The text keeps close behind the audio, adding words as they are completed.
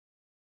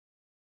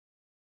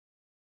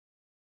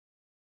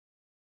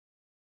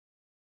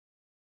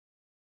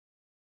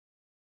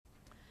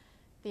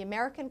The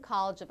American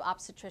College of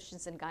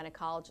Obstetricians and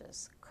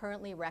Gynecologists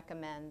currently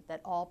recommend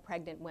that all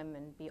pregnant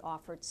women be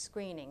offered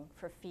screening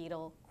for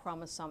fetal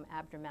chromosome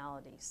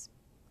abnormalities.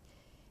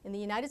 In the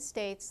United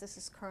States, this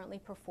is currently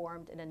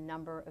performed in a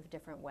number of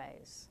different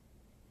ways.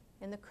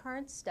 In the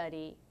current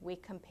study, we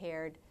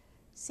compared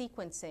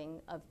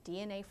sequencing of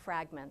DNA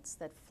fragments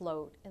that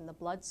float in the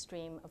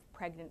bloodstream of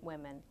pregnant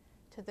women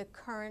to the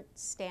current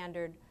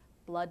standard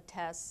blood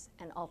tests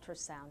and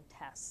ultrasound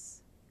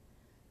tests.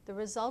 The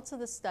results of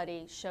the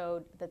study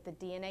showed that the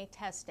DNA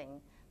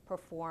testing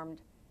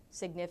performed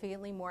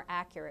significantly more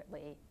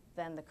accurately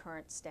than the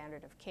current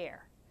standard of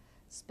care.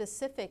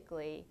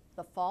 Specifically,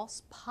 the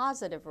false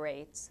positive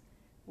rates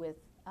with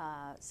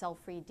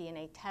cell-free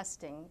DNA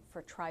testing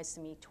for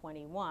trisomy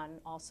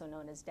 21, also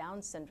known as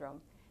Down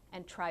syndrome,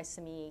 and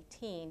trisomy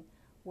 18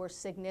 were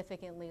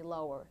significantly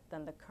lower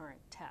than the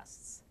current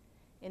tests.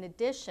 In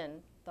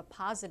addition, the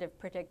positive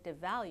predictive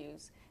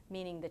values,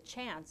 meaning the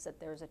chance that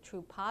there's a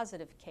true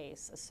positive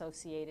case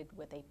associated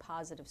with a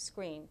positive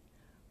screen,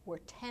 were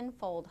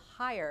 10-fold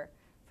higher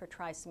for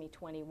trisomy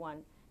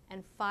 21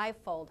 and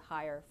 5-fold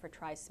higher for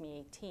trisomy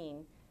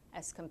 18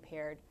 as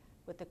compared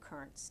with the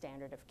current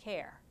standard of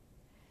care.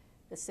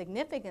 The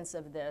significance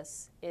of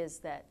this is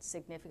that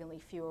significantly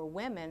fewer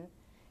women,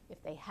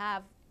 if they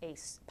have a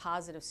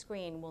positive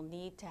screen, will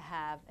need to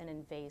have an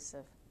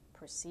invasive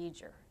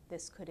procedure.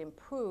 This could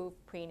improve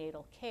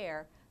prenatal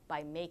care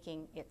by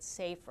making it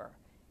safer,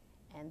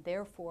 and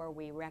therefore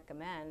we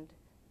recommend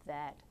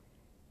that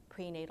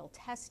prenatal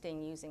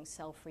testing using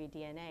cell-free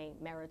DNA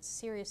merits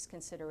serious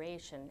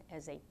consideration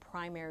as a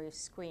primary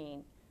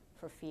screen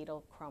for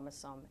fetal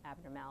chromosome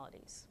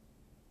abnormalities.